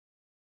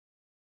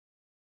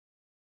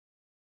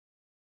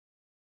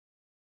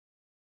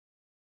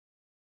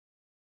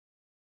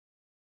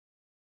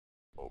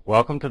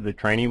Welcome to the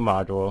training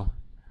module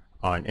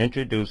on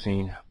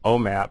introducing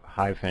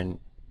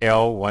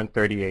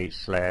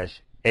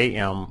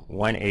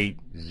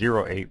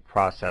OMAP-L138/AM1808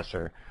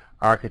 processor,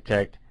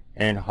 architect,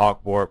 and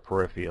Hawkboard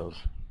peripherals.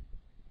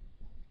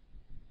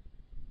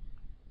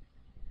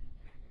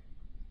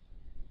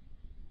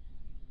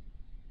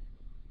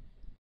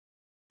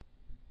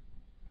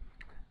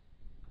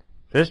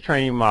 This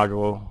training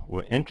module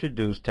will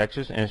introduce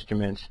Texas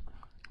Instruments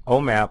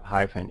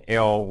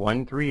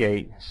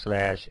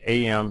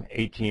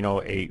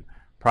OMAP-L138/AM1808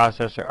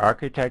 processor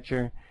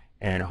architecture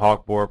and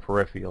Hawkboard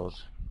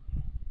peripherals.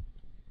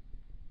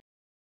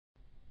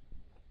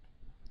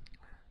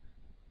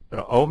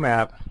 The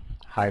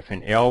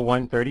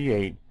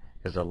OMAP-L138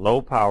 is a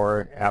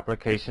low-power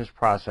applications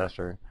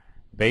processor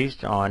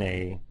based on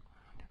a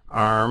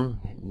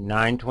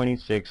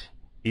ARM926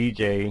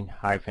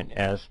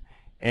 EJ-S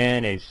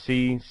and a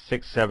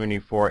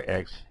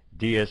C674X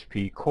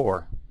DSP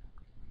core.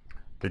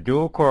 The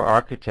dual-core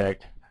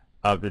architect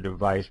of the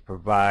device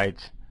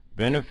provides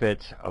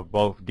benefits of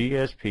both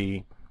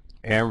DSP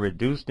and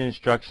reduced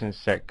instruction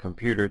set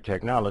computer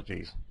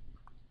technologies,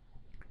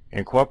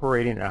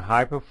 incorporating a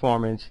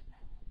high-performance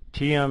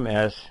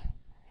TMS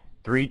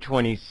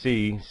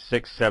 320C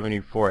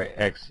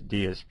 674X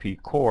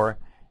DSP core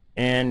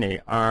and a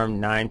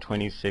ARM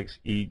 926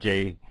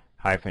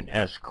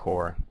 EJ-S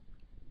core.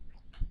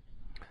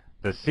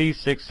 The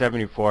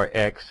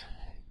C674X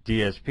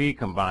DSP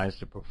combines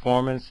the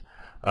performance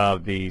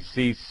of the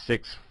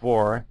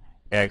C64X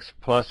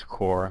Plus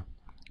core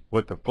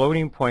with the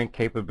floating point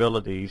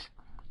capabilities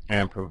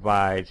and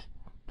provides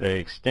the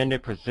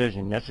extended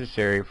precision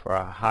necessary for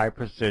high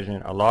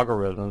precision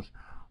algorithms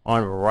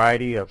on a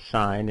variety of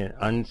signed and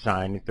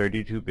unsigned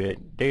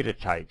 32-bit data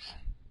types.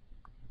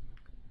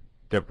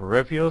 The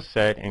peripheral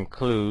set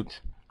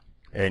includes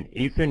an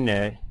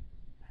Ethernet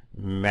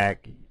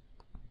MAC,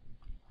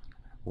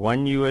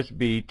 one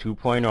USB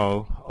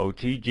 2.0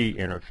 OTG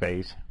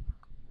interface,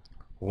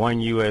 one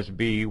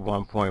USB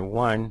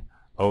 1.1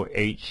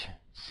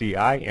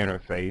 OHCI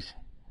interface,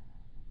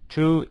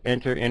 two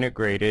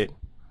inter-integrated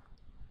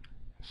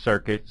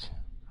circuits,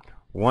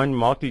 one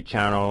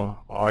multi-channel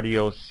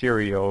audio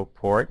serial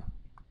port,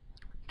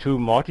 two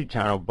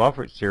multi-channel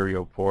buffered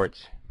serial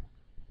ports,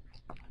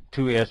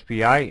 two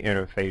SPI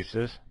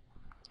interfaces,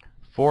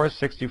 four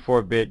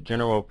 64-bit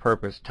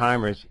general-purpose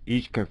timers,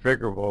 each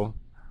configurable,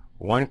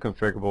 one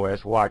configurable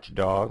as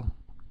watchdog,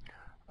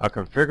 a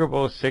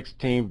configurable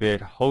 16-bit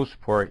host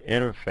port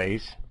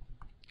interface,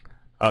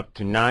 up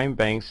to 9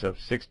 banks of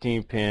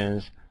 16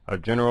 pins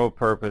of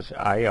general-purpose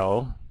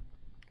I/O,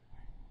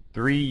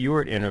 3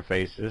 UART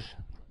interfaces,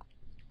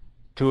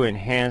 2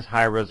 enhanced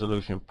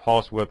high-resolution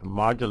pulse width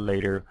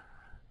modulator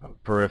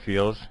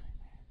peripherals,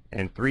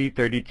 and 3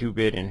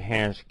 32-bit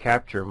enhanced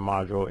capture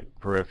module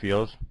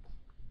peripherals.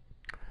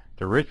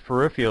 The rich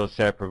peripheral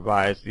set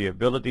provides the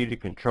ability to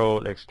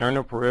control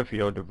external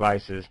peripheral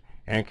devices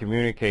and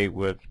communicate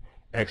with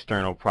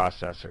external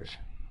processors.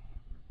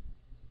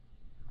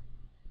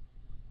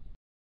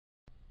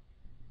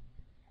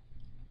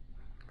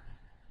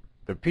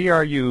 The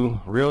PRU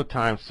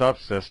real-time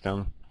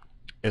subsystem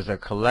is a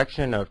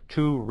collection of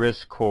 2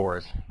 RISC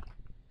cores,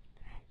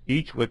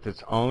 each with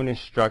its own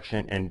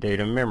instruction and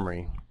data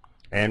memory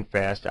and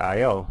fast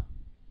I/O.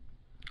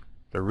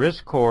 The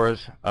RISC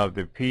cores of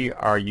the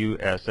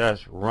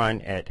PRUSS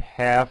run at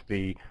half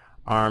the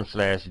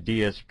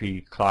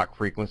ARM/DSP clock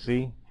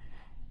frequency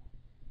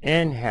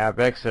and have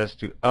access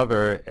to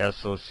other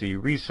SoC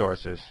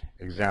resources,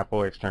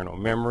 example external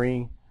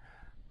memory,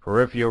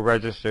 peripheral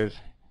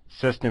registers,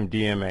 system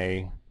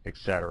DMA,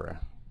 etc.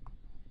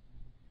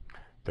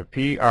 The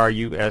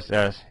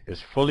PRUSS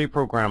is fully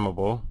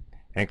programmable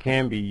and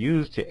can be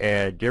used to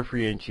add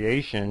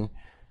differentiation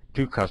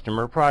to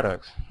customer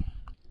products.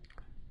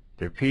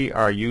 The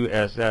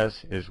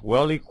PRUSS is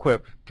well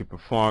equipped to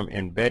perform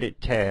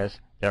embedded tasks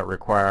that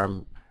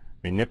require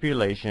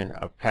manipulation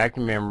of packed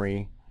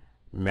memory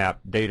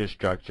mapped data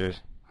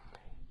structures.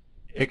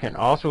 It can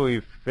also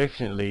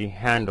efficiently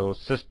handle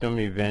system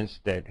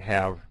events that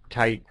have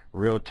tight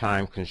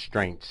real-time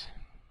constraints.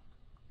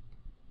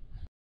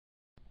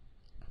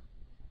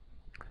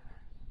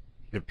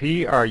 The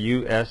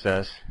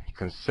PRUSS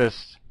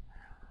consists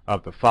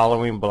of the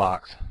following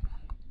blocks: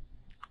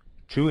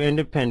 2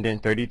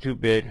 independent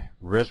 32-bit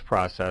RISC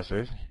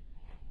processors,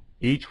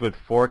 each with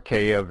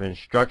 4K of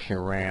instruction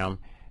RAM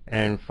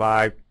and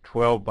 5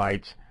 12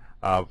 bytes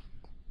of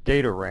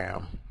data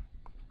RAM,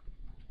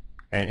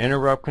 an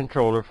interrupt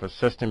controller for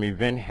system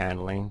event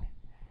handling,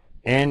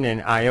 and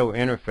an I/O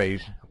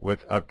interface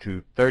with up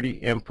to 30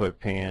 input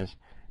pins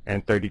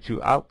and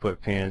 32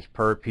 output pins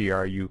per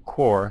PRU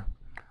core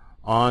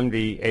on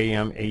the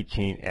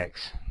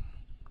AM18X.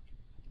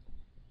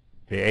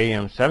 The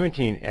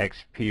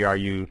AM17X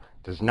PRU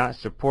does not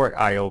support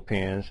I/O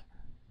pins,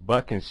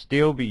 but can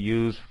still be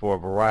used for a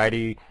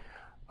variety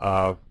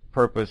of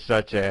purposes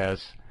such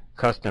as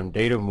custom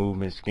data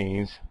movement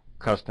schemes,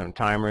 custom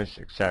timers,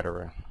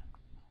 etc.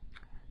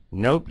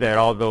 Note that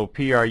although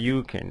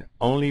PRU can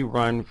only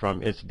run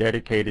from its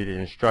dedicated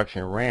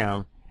instruction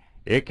RAM,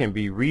 it can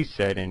be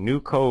reset and new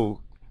code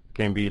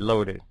can be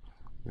loaded.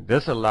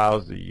 This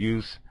allows the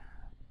use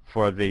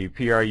for the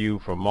PRU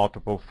for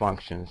multiple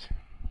functions.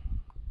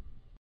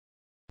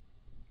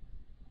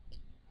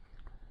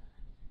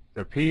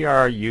 The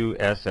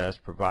PRU-SS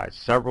provides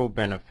several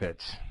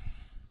benefits.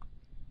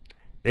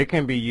 It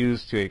can be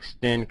used to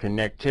extend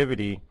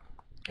connectivity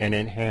and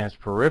enhance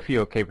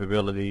peripheral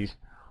capabilities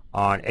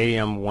on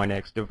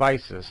AM1X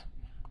devices.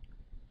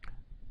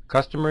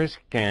 Customers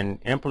can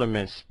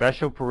implement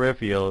special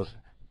peripherals,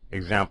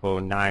 example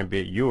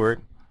 9-bit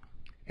UART,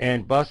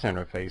 and bus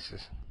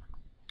interfaces.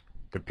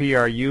 The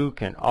PRU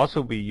can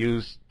also be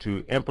used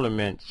to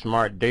implement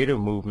smart data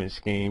movement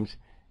schemes,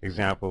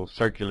 example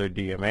circular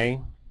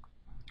DMA.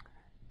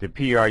 The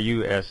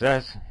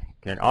PRU-SS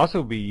can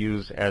also be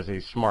used as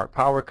a smart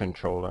power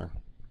controller,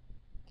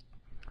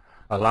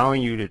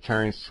 allowing you to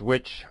turn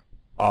switch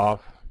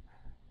off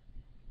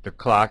the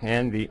clock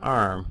and the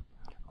arm,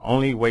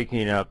 only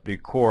waking up the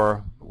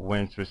core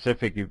when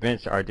specific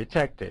events are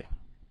detected.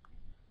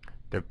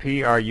 The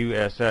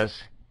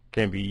PRU-SS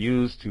can be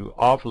used to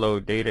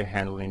offload data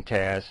handling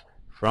tasks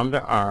from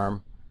the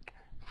arm,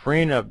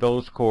 freeing up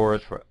those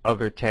cores for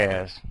other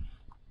tasks.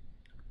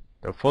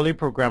 The fully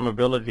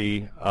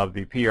programmability of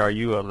the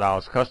PRU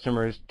allows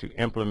customers to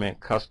implement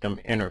custom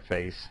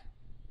interface.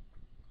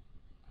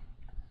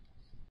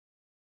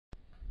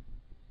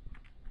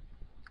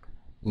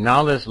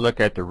 Now let's look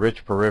at the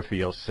rich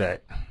peripheral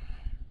set.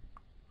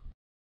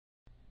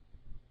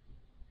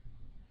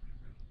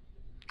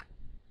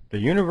 The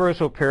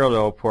Universal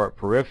Parallel Port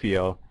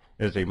Peripheral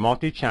is a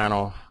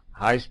multi-channel,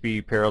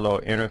 high-speed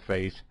parallel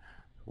interface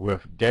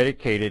with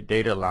dedicated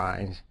data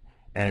lines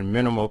and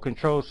minimal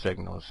control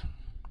signals.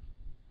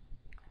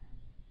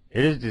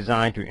 It is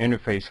designed to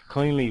interface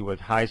cleanly with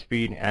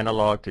high-speed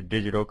analog to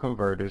digital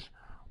converters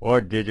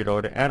or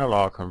digital to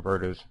analog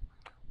converters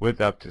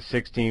with up to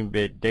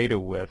 16-bit data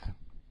width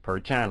per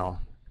channel.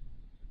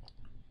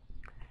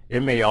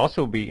 It may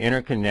also be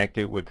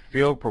interconnected with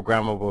field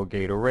programmable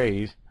gate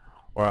arrays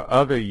or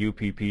other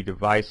UPP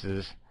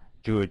devices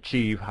to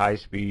achieve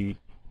high-speed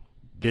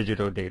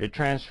digital data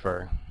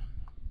transfer.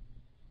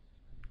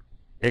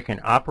 It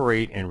can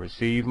operate in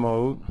receive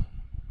mode,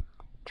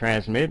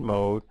 transmit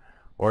mode,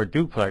 or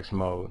duplex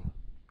mode,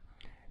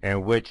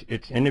 in which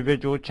its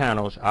individual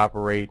channels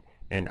operate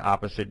in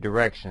opposite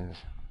directions.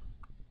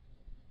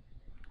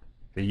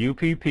 The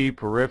UPP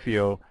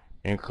peripheral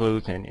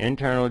includes an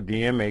internal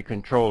DMA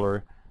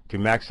controller to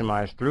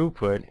maximize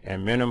throughput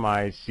and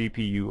minimize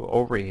CPU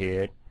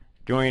overhead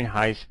during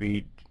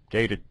high-speed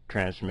data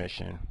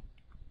transmission.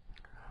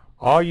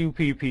 All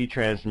UPP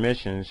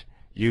transmissions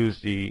use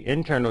the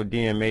internal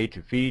DMA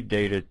to feed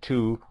data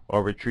to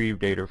or retrieve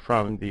data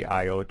from the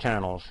I/O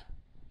channels.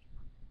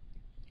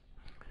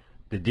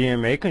 The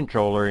DMA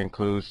controller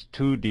includes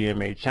two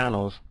DMA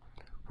channels,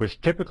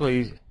 which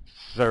typically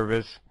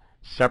service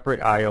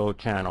separate I/O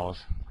channels.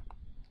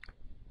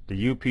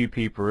 The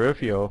UPP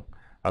peripheral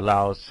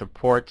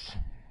supports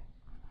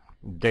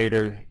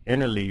data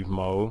interleave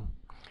mode,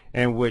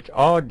 in which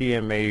all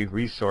DMA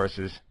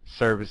resources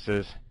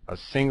services a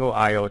single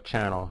I/O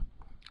channel.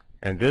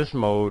 In this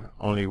mode,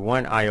 only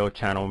one I/O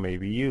channel may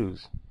be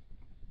used.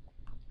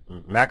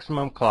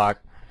 Maximum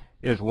clock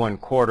is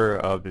 1/4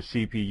 of the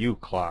CPU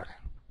clock.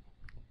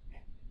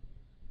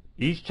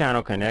 Each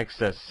channel can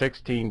access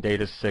 16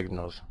 data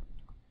signals.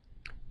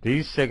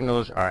 These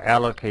signals are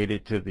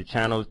allocated to the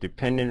channels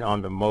depending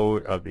on the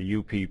mode of the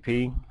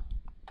UPP.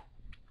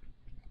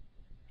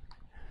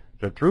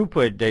 The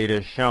throughput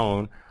data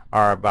shown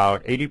are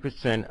about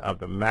 80% of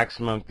the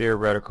maximum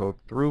theoretical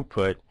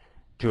throughput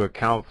to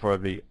account for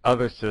the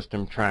other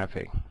system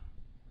traffic.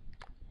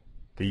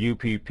 The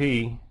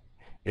UPP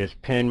is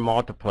pin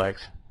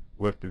multiplex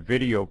with the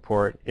video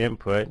port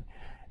input,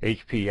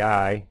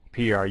 HPI,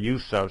 PRU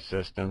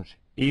subsystems,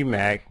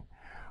 EMAC,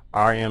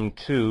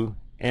 RM2,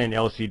 and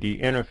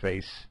LCD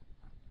interface.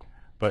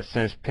 But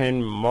since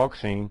pin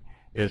mulxing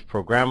is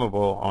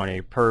programmable on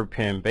a per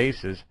pin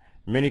basis,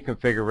 many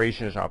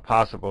configurations are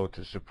possible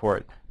to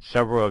support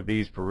several of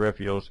these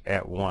peripherals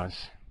at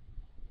once.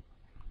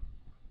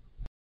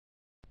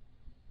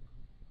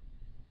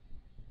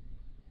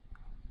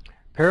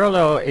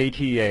 Parallel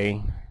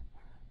ATA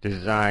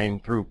design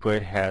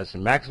throughput has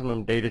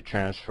maximum data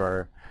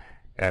transfer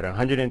at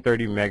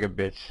 130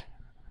 megabits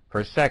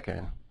per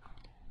second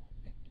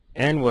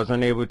and was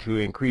unable to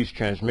increase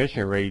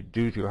transmission rate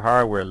due to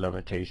hardware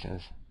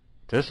limitations.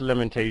 This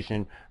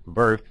limitation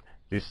birthed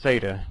the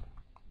SATA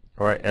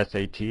or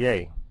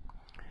SATA.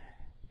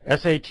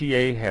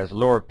 SATA has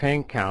lower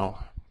pin count,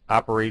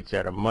 operates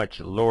at a much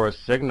lower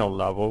signal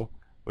level,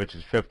 which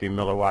is 50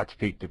 milliwatts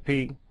peak to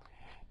peak,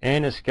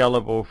 and is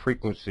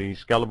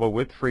scalable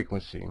with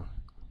frequency.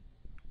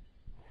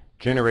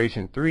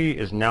 Generation 3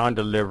 is now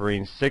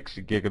delivering 6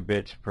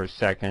 gigabits per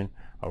second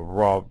of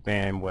raw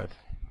bandwidth.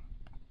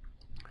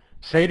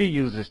 SATA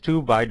uses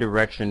two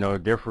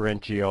bidirectional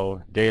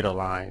differential data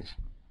lines,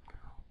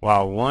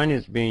 while one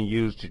is being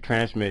used to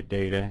transmit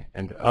data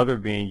and the other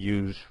being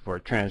used for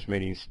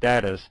transmitting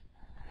status,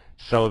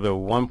 so the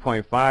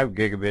 1.5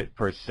 gigabit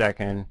per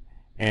second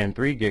and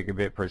 3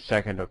 gigabit per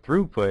second of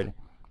throughput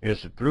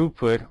is the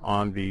throughput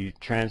on the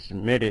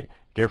transmitted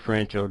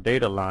differential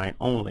data line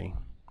only.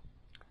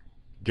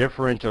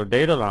 Differential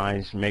data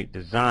lines make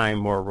design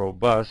more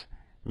robust,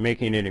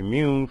 making it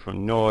immune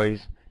from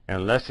noise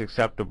and less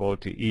susceptible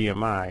to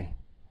EMI.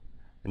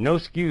 No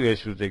skew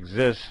issues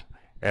exist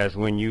as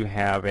when you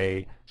have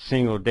a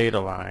single data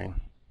line.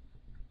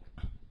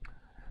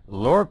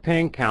 Lower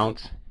pin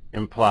counts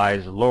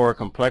implies lower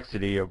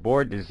complexity of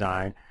board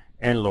design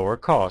and lower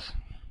cost.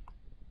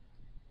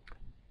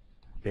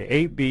 The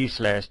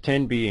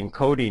 8B/10B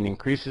encoding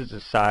increases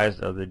the size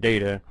of the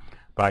data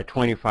by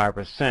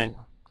 25%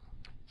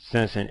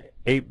 since an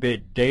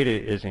 8-bit data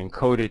is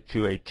encoded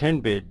to a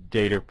 10-bit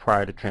data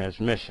prior to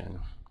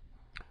transmission.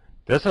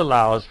 This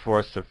allows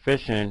for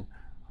sufficient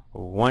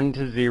 1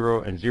 to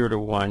 0 and 0 to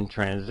 1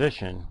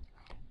 transition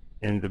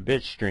in the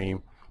bit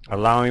stream,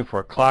 allowing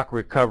for clock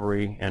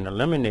recovery and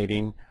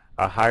eliminating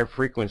a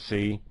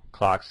high-frequency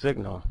clock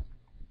signal.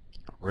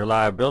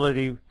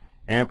 Reliability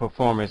and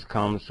performance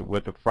comes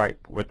with the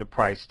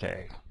price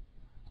tag.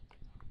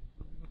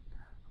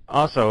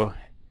 Also,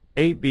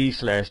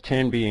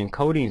 8B/10B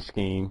encoding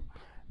scheme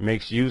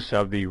makes use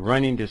of the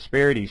running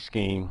disparity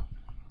scheme.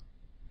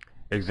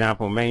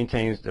 Example,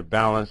 maintains the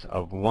balance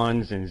of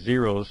ones and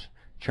zeros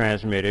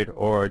transmitted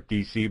or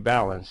DC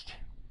balanced.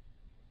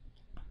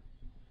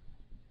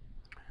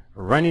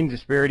 Running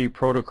disparity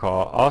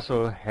protocol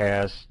also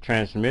has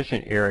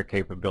transmission error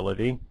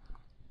capability.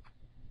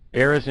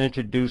 Errors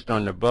introduced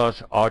on the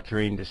bus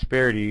altering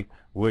disparity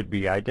would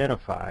be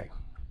identified.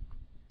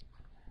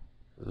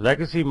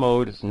 Legacy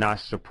mode is not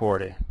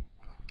supported.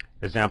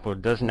 Example,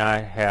 does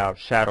not have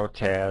shadow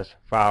tabs,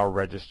 file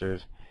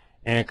registers,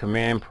 and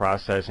command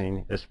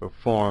processing is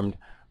performed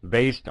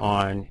based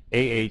on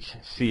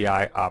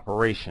AHCI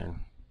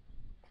operation.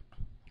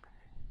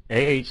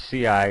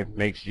 AHCI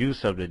makes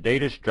use of the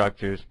data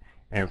structures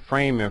and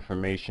frame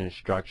information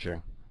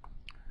structure.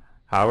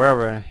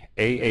 However,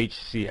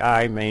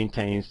 AHCI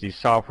maintains the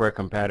software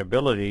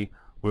compatibility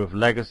with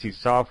legacy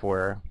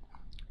software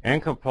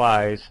and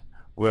complies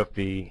with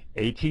the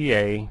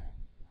ATA,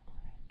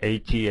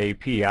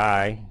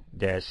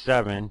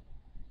 ATAPI-7,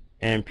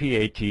 and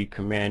PAT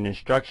command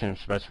instruction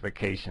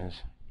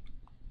specifications.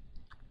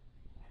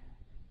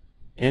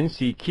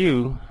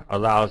 NCQ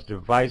allows the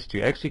device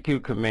to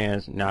execute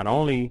commands not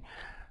only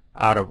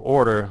out of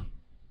order,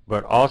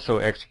 but also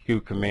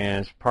execute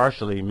commands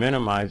partially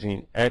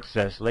minimizing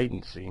excess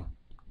latency.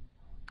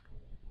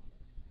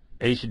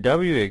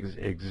 HW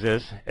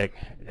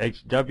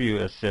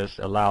Assist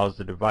allows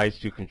the device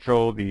to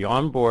control the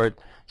onboard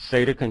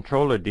SATA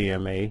controller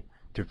DMA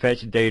to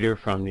fetch data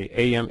from the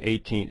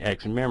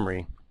AM18X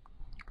memory.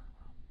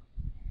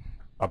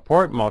 A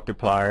port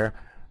multiplier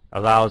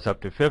allows up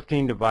to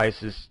 15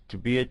 devices to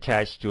be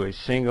attached to a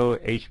single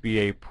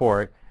HBA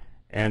port,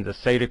 and the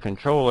SATA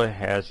controller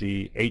has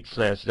the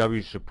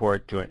H/W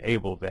support to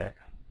enable that.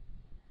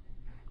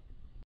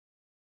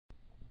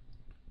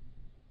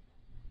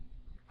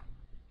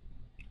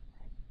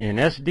 In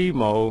SD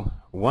mode,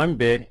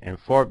 1-bit and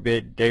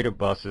 4-bit data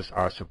buses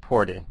are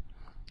supported,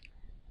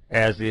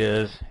 as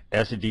is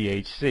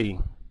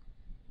SDHC,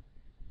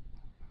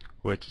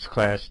 which is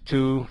class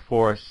 2,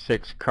 4,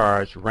 6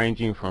 cards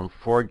ranging from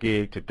 4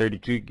 gig to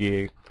 32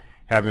 gig,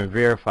 having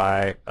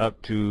verified up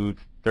to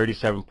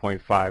 37.5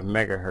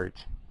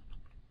 megahertz.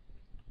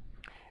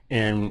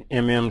 In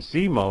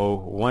MMC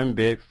mode,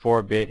 1-bit,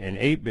 4-bit, and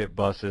 8-bit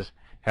buses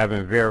have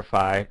been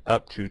verified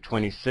up to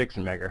 26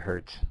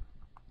 megahertz.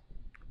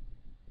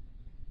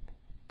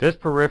 This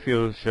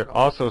peripheral should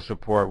also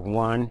support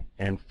 1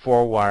 and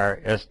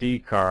 4-wire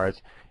SD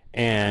cards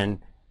and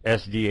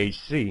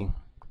SDHC,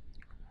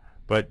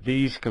 but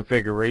these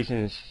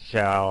configurations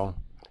shall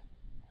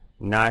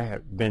not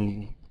have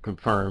been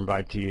confirmed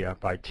by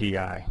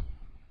TI.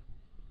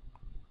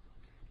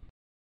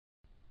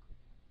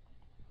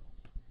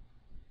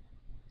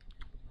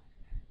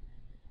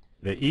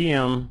 The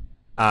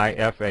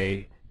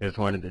EMIFA is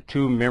one of the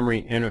 2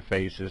 memory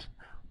interfaces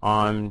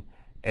on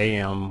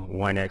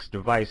AM1X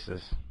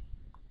devices.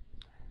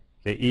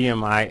 The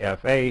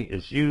EMIFA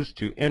is used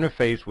to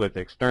interface with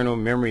external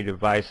memory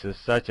devices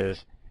such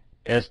as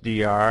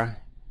SDR,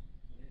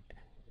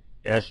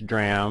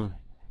 SDRAM,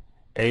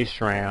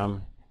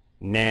 ASRAM,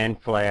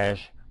 NAND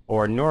flash,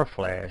 or NOR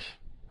flash.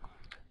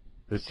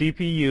 The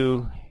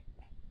CPU,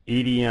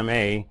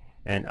 EDMA,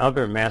 and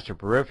other master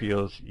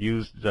peripherals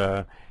use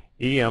the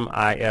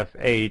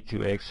EMIFA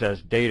to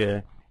access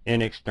data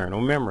in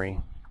external memory.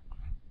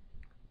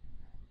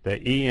 The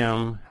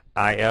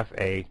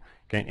EMIFA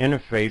can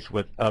interface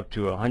with up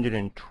to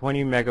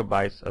 120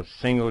 megabytes of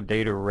single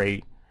data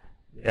rate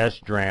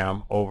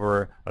SDRAM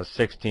over a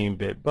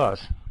 16-bit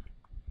bus.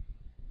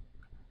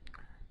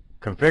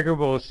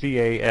 Configurable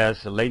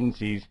CAS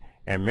latencies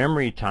and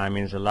memory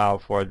timings allow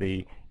for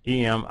the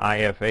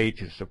EMIFA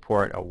to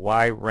support a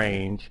wide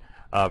range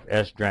of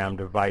SDRAM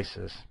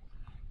devices.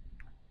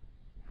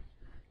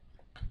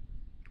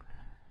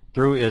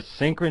 Through its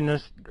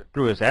asynchronous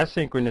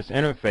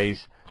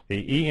interface,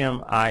 the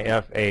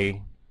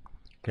EMIFA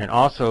can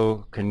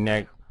also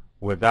connect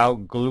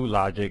without glue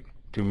logic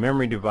to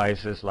memory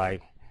devices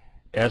like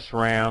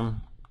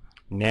SRAM,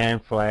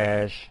 NAND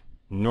flash,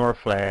 NOR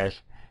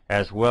flash,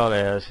 as well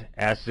as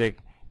ASIC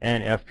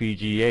and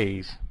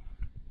FPGAs.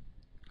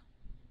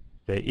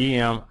 The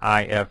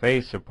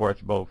EMIFA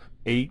supports both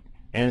 8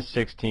 and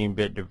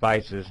 16-bit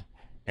devices,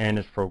 and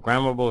its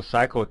programmable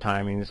cycle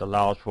timings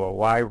allows for a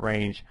wide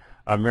range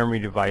of memory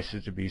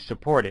devices to be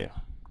supported.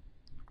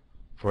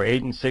 For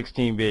 8 and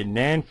 16-bit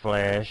NAND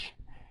flash,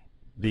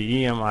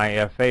 the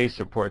EMIFA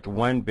supports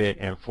 1-bit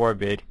and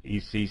 4-bit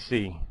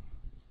ECC.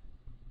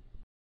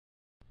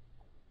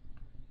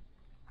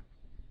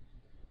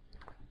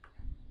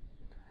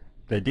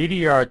 The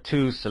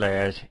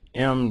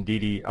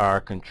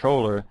DDR2/MDDR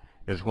controller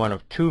is one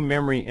of two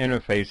memory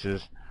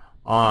interfaces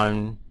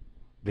on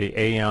the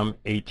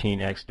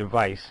AM18X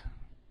device.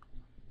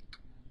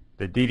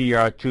 The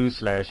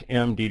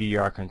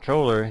DDR2/MDDR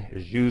controller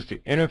is used to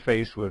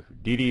interface with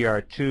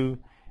DDR2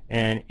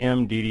 and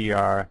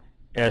MDDR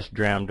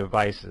SDRAM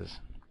devices.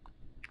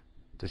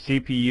 The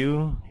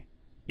CPU,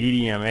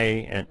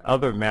 EDMA, and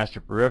other master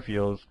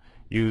peripherals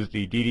use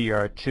the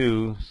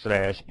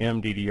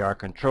DDR2/MDDR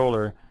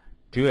controller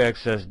to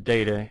access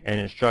data and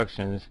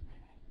instructions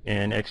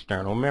in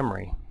external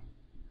memory.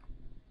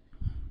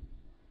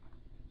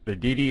 The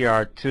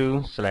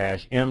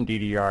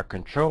DDR2/MDDR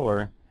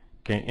controller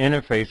can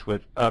interface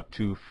with up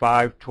to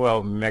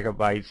 512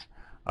 megabytes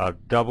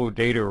of double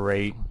data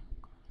rate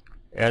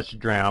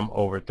SDRAM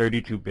over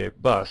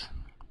 32-bit bus.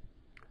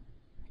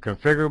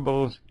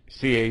 Configurable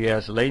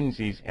CAS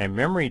latencies and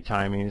memory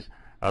timings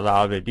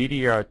allow the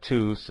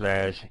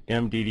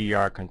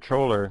DDR2/MDDR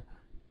controller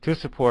to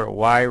support a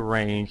wide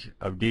range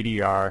of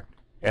DDR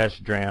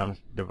SDRAM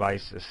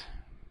devices.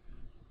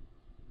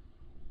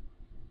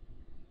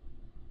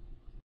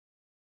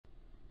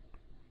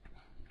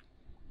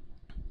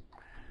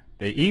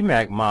 The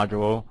EMAC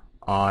module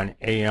on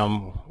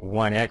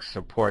AM1X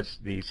supports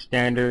the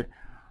standard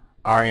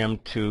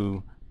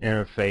RM2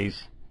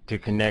 interface to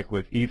connect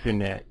with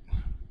Ethernet.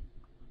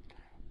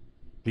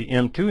 The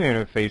M2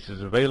 interface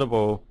is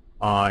available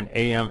on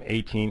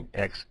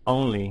AM18X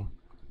only,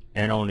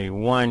 and only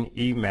one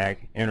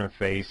EMAC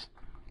interface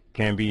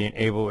can be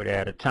enabled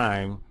at a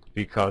time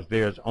because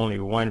there's only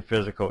one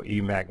physical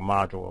EMAC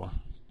module.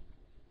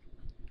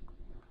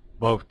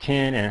 Both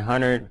 10 and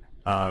 100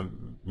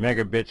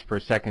 megabits per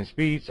second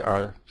speeds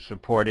are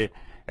supported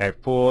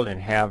at full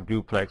and half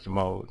duplex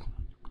mode.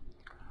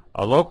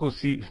 A local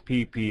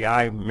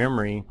CPPI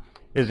memory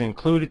is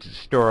included to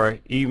store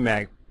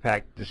EMAC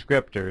packet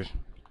descriptors.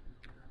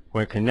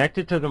 When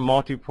connected to the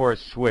multi-port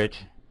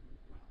switch,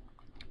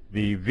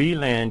 the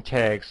VLAN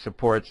tag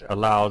supports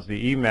allows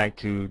the EMAC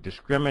to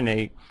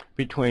discriminate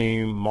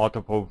between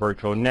multiple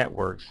virtual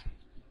networks.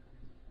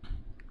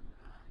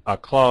 A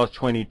Clause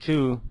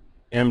 22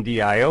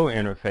 MDIO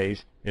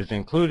interface is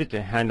included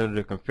to handle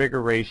the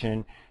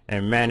configuration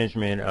and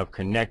management of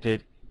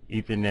connected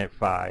Ethernet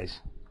PHYs.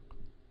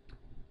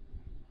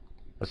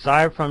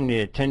 Aside from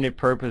the intended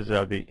purpose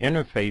of the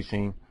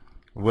interfacing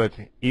with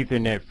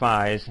Ethernet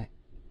PHYs,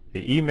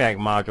 the EMAC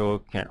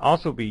module can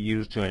also be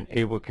used to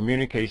enable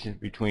communications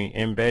between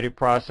embedded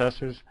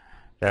processors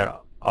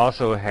that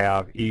also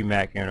have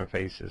EMAC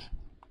interfaces.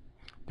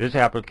 This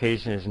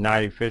application is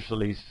not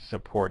officially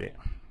supported.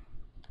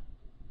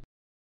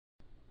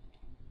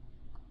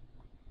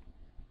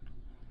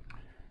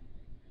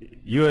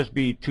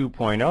 USB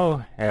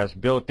 2.0 has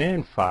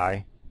built-in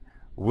PHY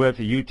with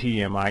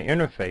UTMI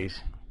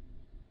interface.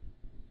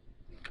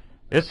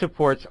 It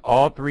supports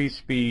all three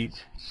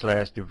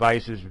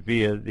speeds/devices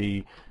via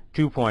the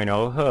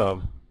 2.0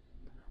 hub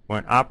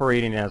when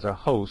operating as a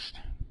host.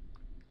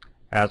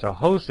 As a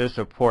host, it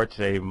supports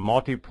a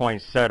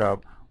multi-point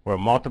setup where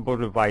multiple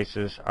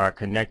devices are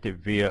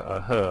connected via a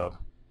hub.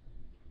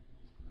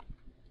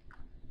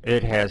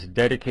 It has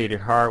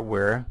dedicated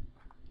hardware,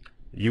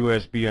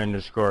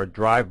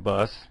 USB_drive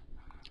bus,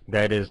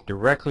 that is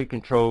directly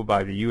controlled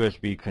by the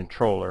USB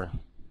controller.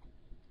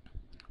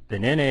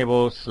 Then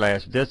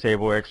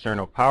enable/disable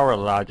external power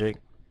logic,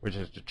 which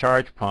is the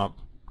charge pump.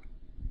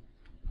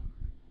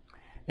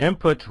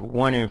 Inputs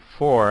 1 to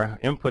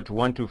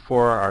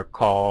 4 are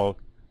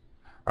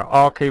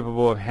all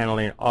capable of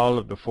handling all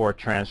of the 4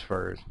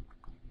 transfers.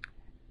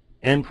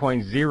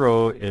 Endpoint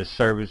 0 is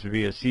serviced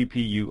via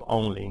CPU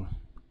only.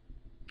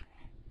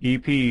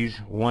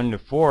 EPs 1 to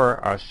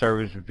 4 are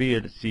serviced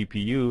via the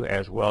CPU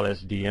as well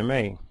as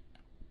DMA.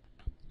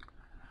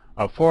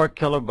 A 4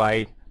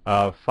 kilobyte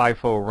of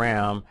FIFO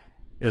RAM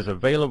is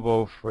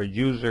available for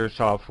user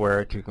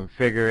software to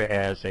configure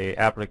as an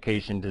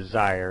application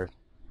desired.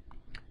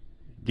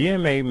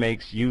 DMA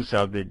makes use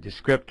of the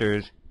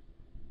descriptors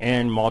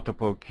and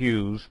multiple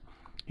queues,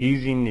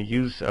 easing the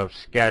use of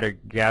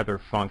scatter-gather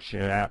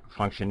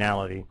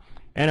functionality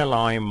and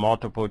allowing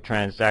multiple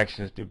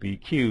transactions to be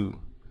queued.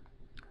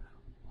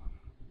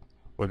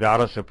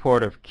 Without a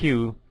support of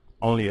queue,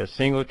 only a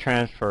single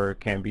transfer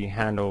can be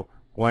handled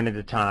one at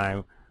a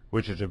time,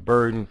 which is a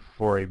burden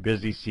for a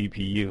busy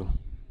CPU.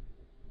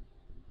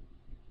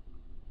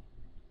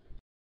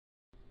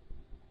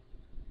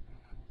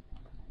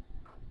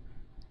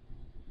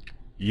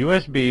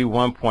 USB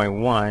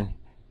 1.1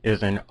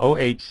 is an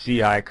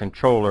OHCI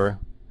controller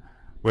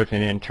with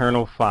an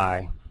internal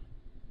PHY.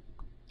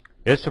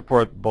 It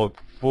supports both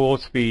full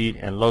speed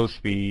and low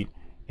speed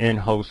in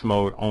host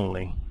mode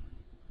only.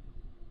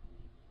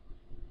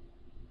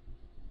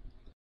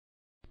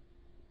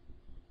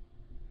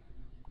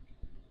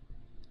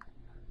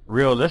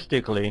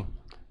 Realistically,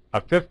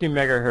 a 50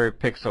 MHz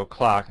pixel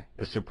clock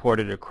is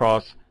supported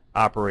across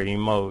operating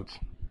modes.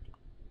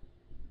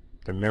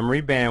 The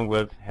memory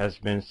bandwidth has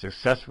been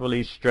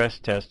successfully stress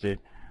tested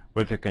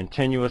with a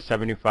continuous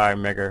 75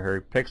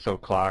 MHz pixel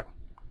clock,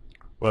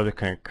 where the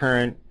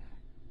concurrent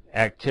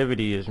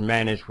activity is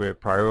managed with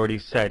priority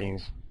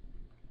settings.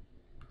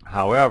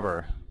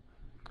 However,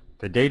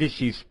 the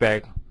datasheet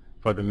spec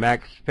for the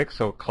max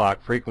pixel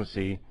clock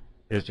frequency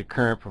is the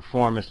current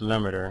performance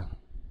limiter.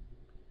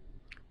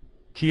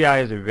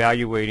 TI is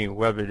evaluating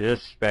whether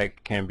this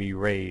spec can be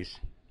raised.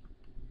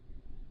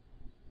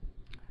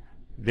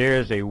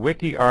 There is a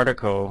wiki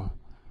article,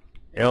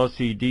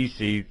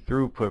 LCDC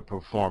throughput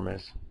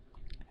performance,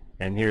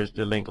 and here's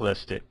the link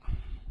listed.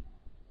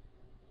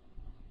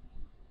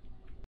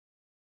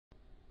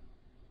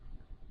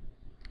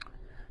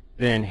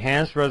 The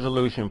enhanced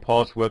resolution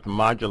pulse width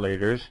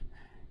modulators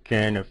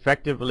can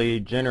effectively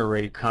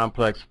generate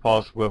complex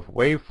pulse width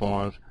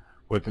waveforms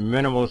with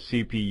minimal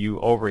CPU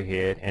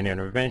overhead and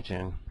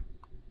intervention.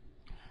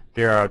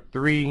 There are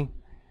 3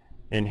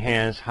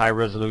 enhanced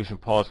high-resolution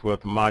pulse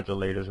width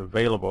modulators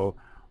available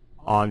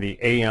on the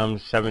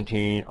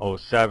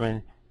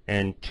AM1707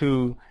 and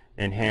 2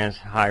 enhanced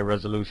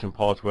high-resolution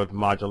pulse width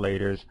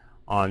modulators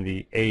on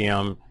the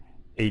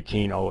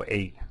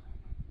AM1808.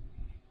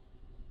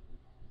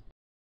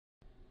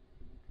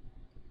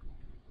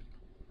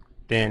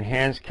 The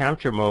enhanced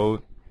capture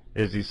mode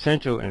is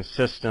essential in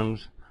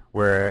systems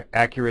where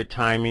accurate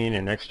timing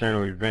and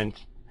external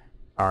events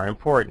are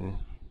important.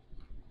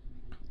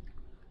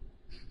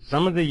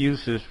 Some of the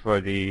uses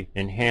for the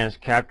enhanced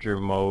capture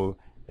mode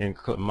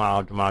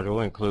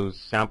module include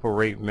sample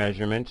rate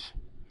measurements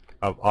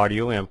of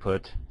audio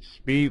inputs,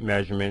 speed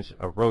measurements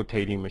of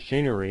rotating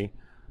machinery,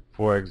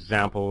 for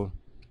example,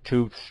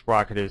 tooth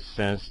sprocket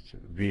sensed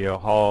via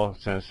Hall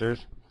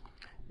sensors,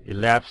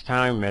 elapsed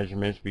time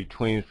measurements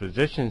between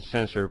position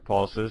sensor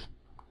pulses,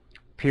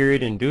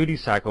 period and duty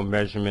cycle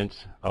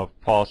measurements of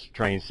pulse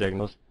train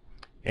signals,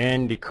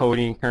 and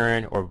decoding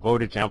current or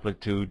voltage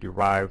amplitude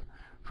derived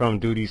from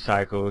duty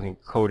cycle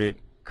encoded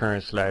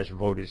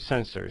current/voltage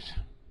sensors.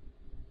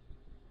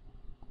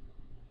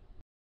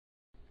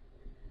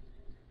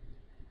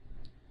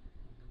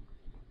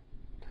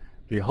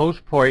 The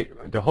host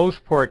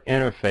port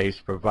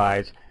interface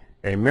provides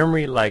a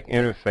memory-like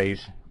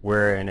interface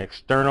where an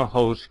external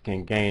host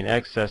can gain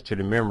access to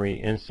the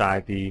memory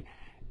inside the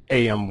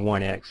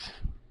AM1X.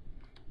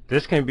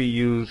 This can be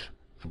used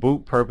for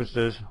boot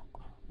purposes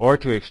or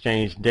to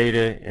exchange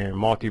data in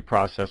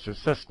multiprocessor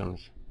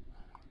systems.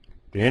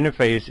 The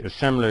interface is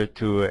similar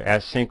to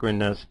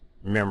asynchronous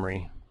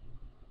memory.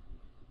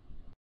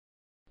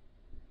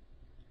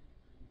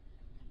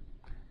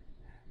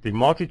 The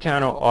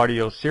multi-channel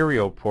audio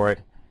serial port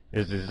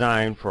is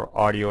designed for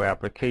audio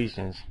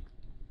applications.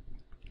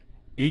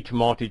 Each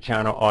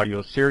multi-channel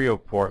audio serial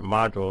port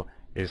module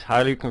is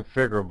highly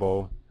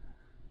configurable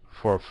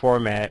for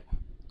format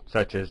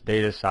such as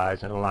data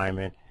size and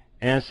alignment,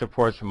 and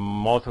supports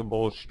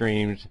multiple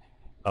streams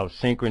of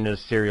synchronous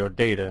serial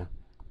data.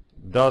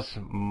 Thus,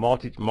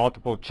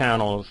 multiple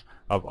channels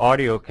of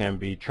audio can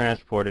be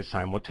transported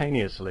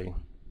simultaneously.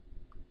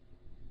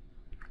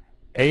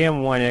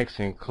 AM1X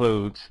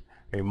includes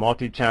a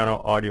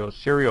multi-channel audio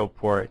serial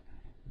port,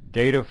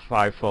 data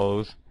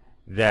FIFOs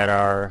that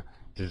are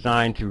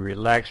designed to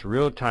relax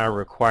real-time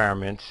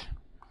requirements.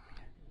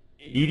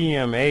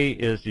 EDMA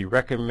is the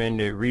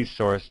recommended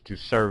resource to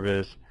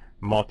service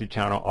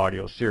multi-channel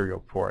audio serial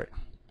port.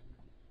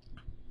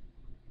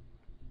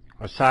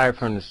 Aside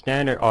from the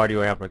standard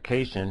audio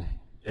application,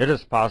 it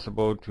is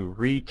possible to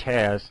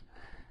retask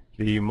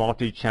the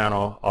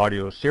multi-channel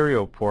audio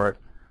serial port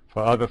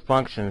for other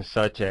functions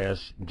such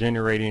as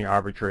generating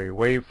arbitrary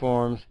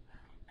waveforms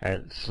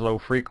at slow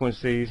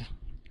frequencies.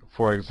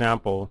 For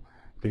example,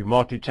 the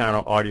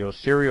multi-channel audio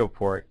serial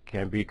port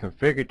can be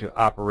configured to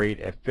operate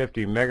at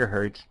 50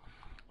 MHz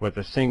with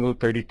a single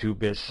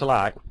 32-bit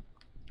slot.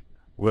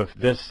 With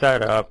this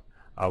setup,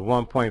 a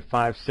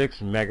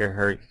 1.56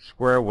 MHz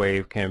square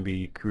wave can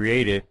be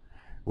created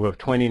with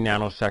 20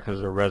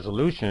 nanoseconds of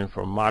resolution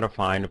for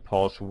modifying the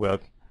pulse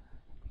width.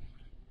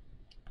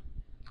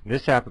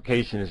 This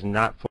application is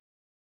not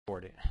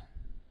supported.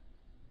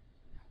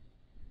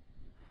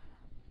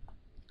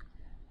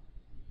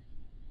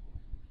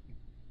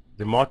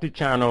 The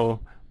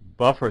multi-channel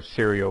buffer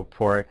serial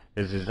port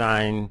is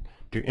designed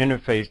to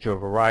interface to a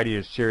variety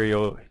of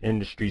serial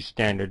industry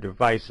standard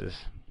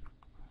devices.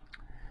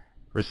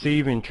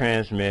 Receive and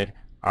transmit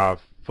are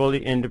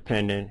fully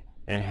independent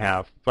and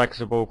have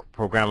flexible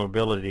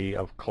programmability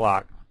of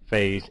clock,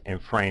 phase, and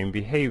frame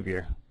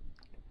behavior.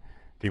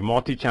 The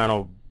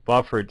multi-channel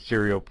buffered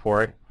serial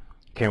port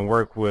can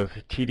work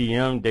with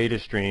TDM data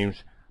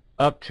streams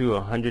up to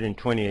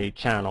 128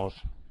 channels.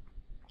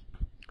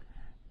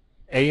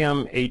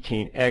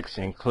 AM18X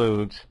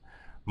includes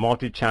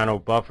multi-channel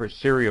buffered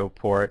serial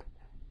port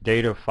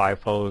data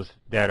FIFOs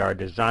that are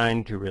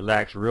designed to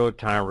relax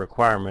real-time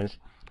requirements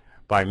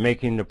by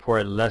making the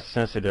port less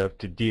sensitive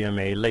to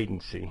DMA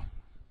latency.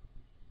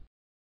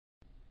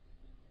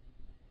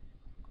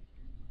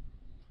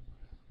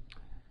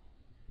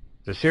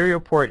 The serial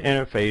port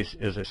interface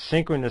is a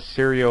synchronous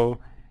serial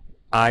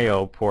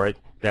I/O port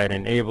that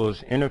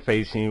enables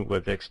interfacing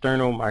with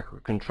external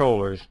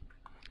microcontrollers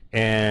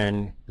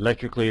and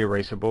electrically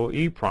erasable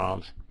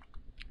EEPROMs.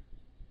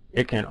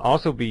 It can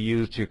also be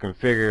used to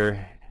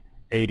configure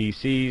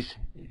ADCs,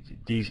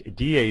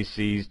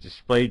 DACs,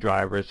 display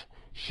drivers,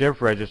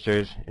 shift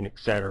registers, and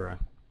etc.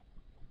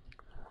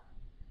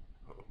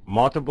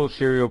 Multiple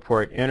serial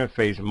port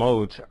interface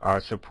modes are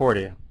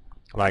supported,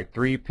 like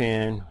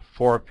 3-pin,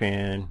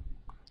 4-pin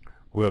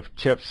with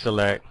chip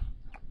select,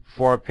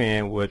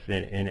 4-pin with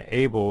an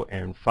enable,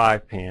 and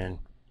 5-pin.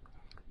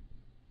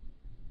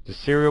 The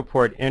serial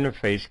port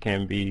interface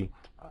can be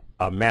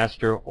a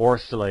master or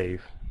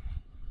slave.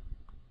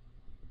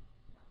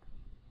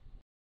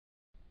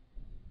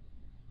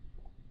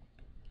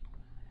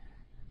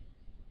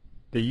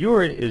 The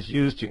UART is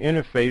used to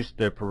interface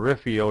the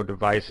peripheral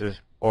devices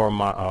or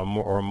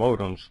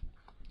modems.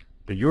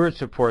 The UART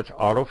supports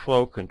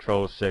autoflow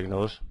control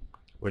signals,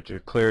 which are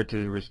clear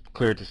to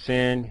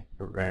send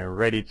and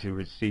ready to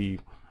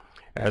receive,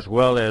 as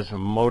well as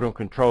modem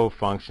control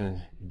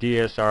functions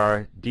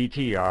DSR,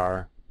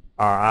 DTR,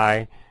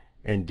 RI,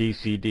 and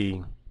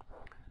DCD.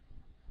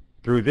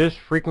 Through this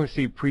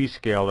frequency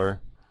prescaler,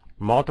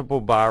 multiple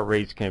baud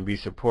rates can be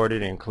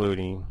supported,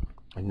 including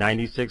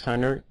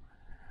 9600,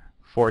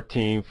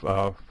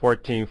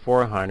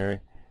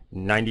 14400,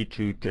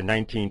 92 to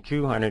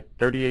 19200,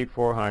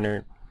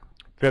 38400,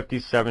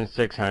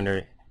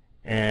 57600,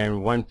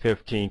 and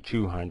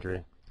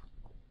 115200.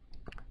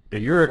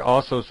 The UART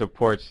also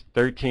supports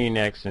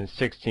 13x and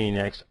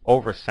 16x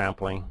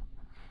oversampling.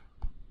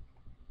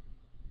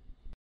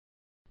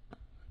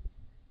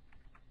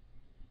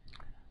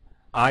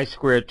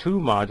 I2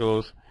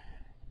 modules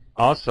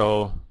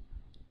also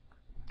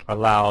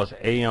allows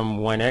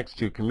AM1X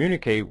to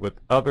communicate with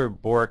other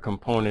board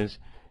components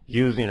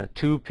using a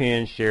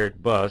 2-pin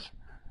shared bus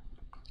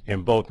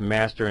in both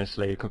master and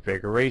slave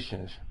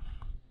configurations.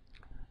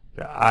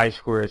 The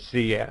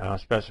I2C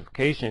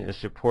specification is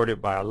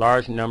supported by a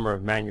large number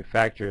of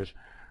manufacturers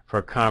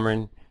for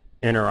common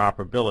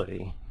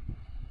interoperability.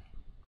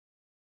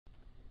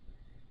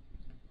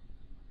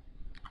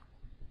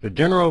 The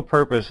general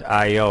purpose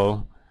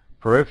I/O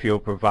peripheral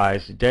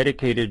provides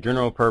dedicated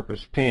general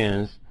purpose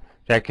pins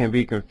that can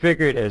be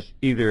configured as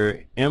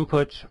either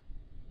inputs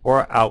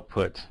or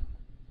outputs.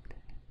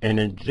 In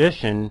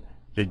addition,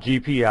 the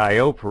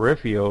GPIO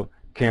peripheral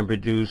can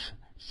produce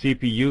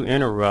CPU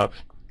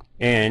interrupts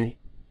and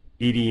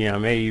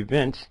EDMA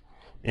events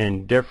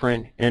in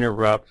different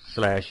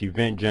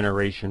interrupt/event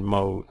generation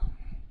mode.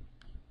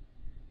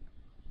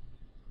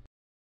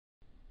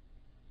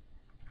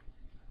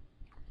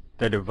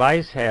 The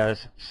device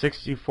has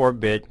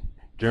 64-bit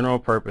general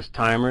purpose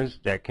timers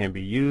that can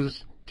be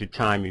used to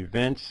time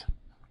events,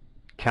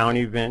 count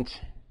events,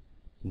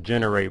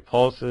 generate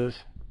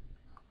pulses,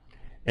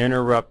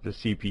 interrupt the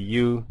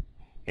CPU,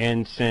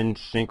 and send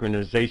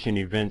synchronization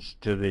events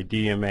to the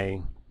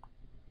DMA.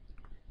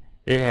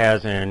 It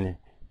has an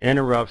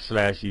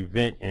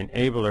interrupt/event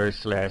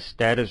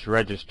enabler/status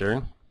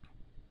register,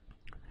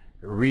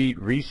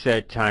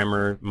 reset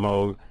timer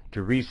mode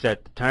to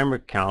reset the timer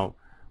count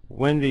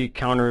when the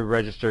counter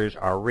registers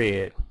are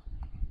read,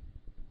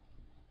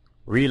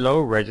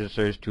 reload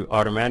registers to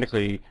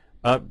automatically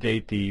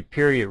update the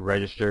period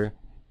register,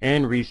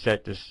 and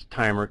reset the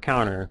timer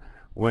counter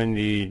when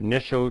the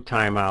initial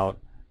timeout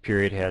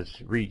period has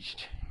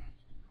reached.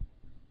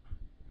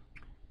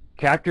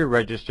 Capture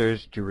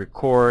registers to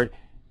record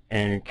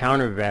and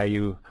counter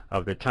value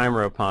of the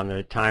timer upon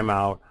the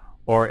timeout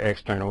or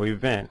external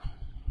event.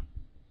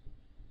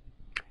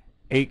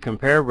 8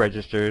 compare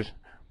registers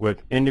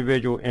with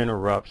individual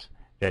interrupts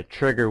that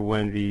trigger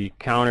when the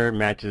counter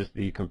matches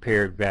the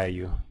compared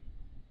value.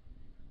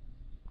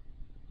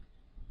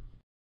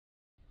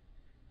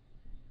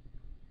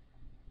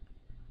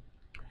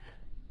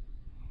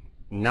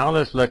 Now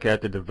let's look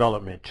at the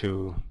development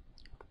tool,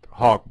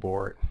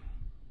 Hawkboard.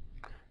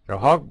 The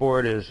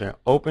Hawkboard is an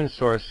open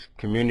source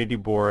community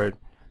board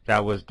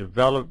that was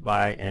developed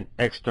by an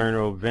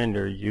external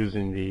vendor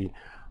using the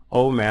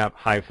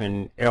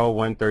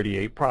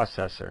OMAP-L138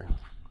 processor.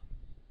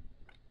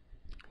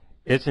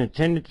 It's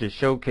intended to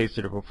showcase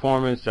the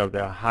performance of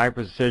the high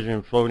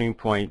precision floating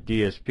point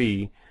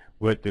DSP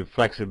with the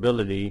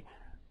flexibility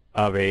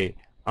of a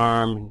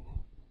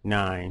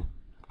ARM9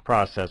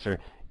 processor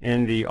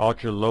in the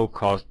ultra low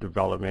cost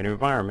development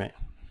environment.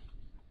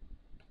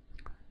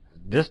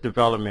 This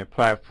development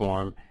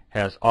platform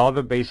has all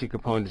the basic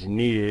components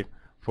needed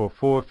for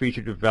full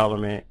feature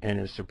development and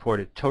is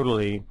supported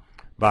totally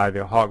by the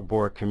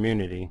Hawkboard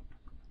community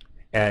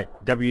at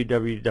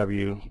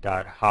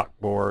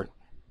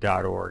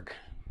www.hawkboard.org.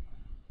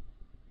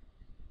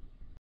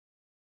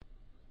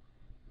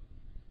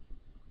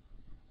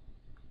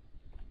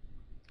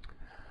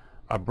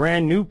 A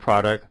brand new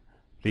product,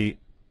 the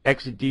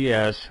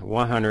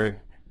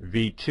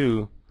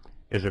XDS100V2,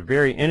 is a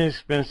very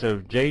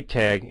inexpensive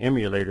JTAG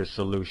emulator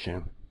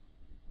solution.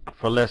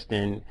 For less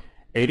than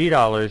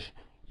 $80,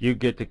 you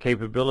get the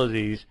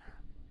capabilities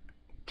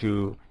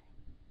to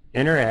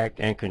interact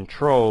and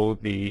control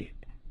the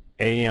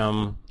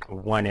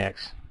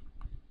AM1X.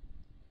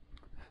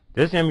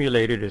 This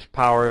emulator is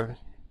powered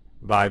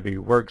by the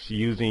works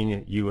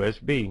using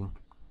USB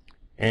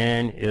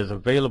and is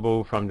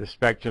available from the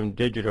Spectrum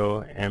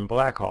Digital and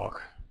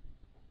Blackhawk.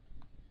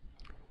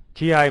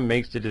 TI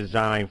makes the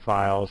design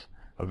files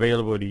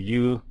available to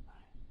you.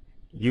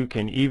 You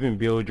can even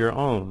build your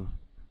own.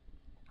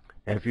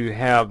 If you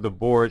have the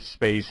board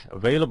space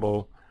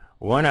available,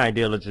 one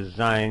idea is to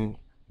design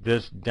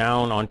this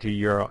down onto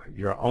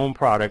your own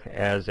product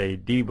as a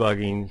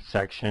debugging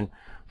section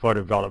for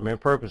development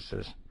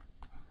purposes.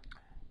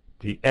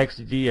 The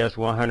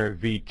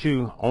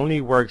XDS100V2 only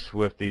works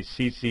with the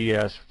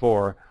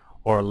CCS4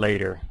 or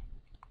later.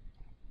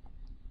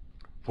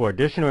 For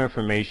additional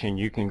information,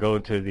 you can go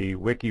to the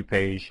wiki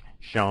page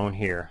shown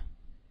here.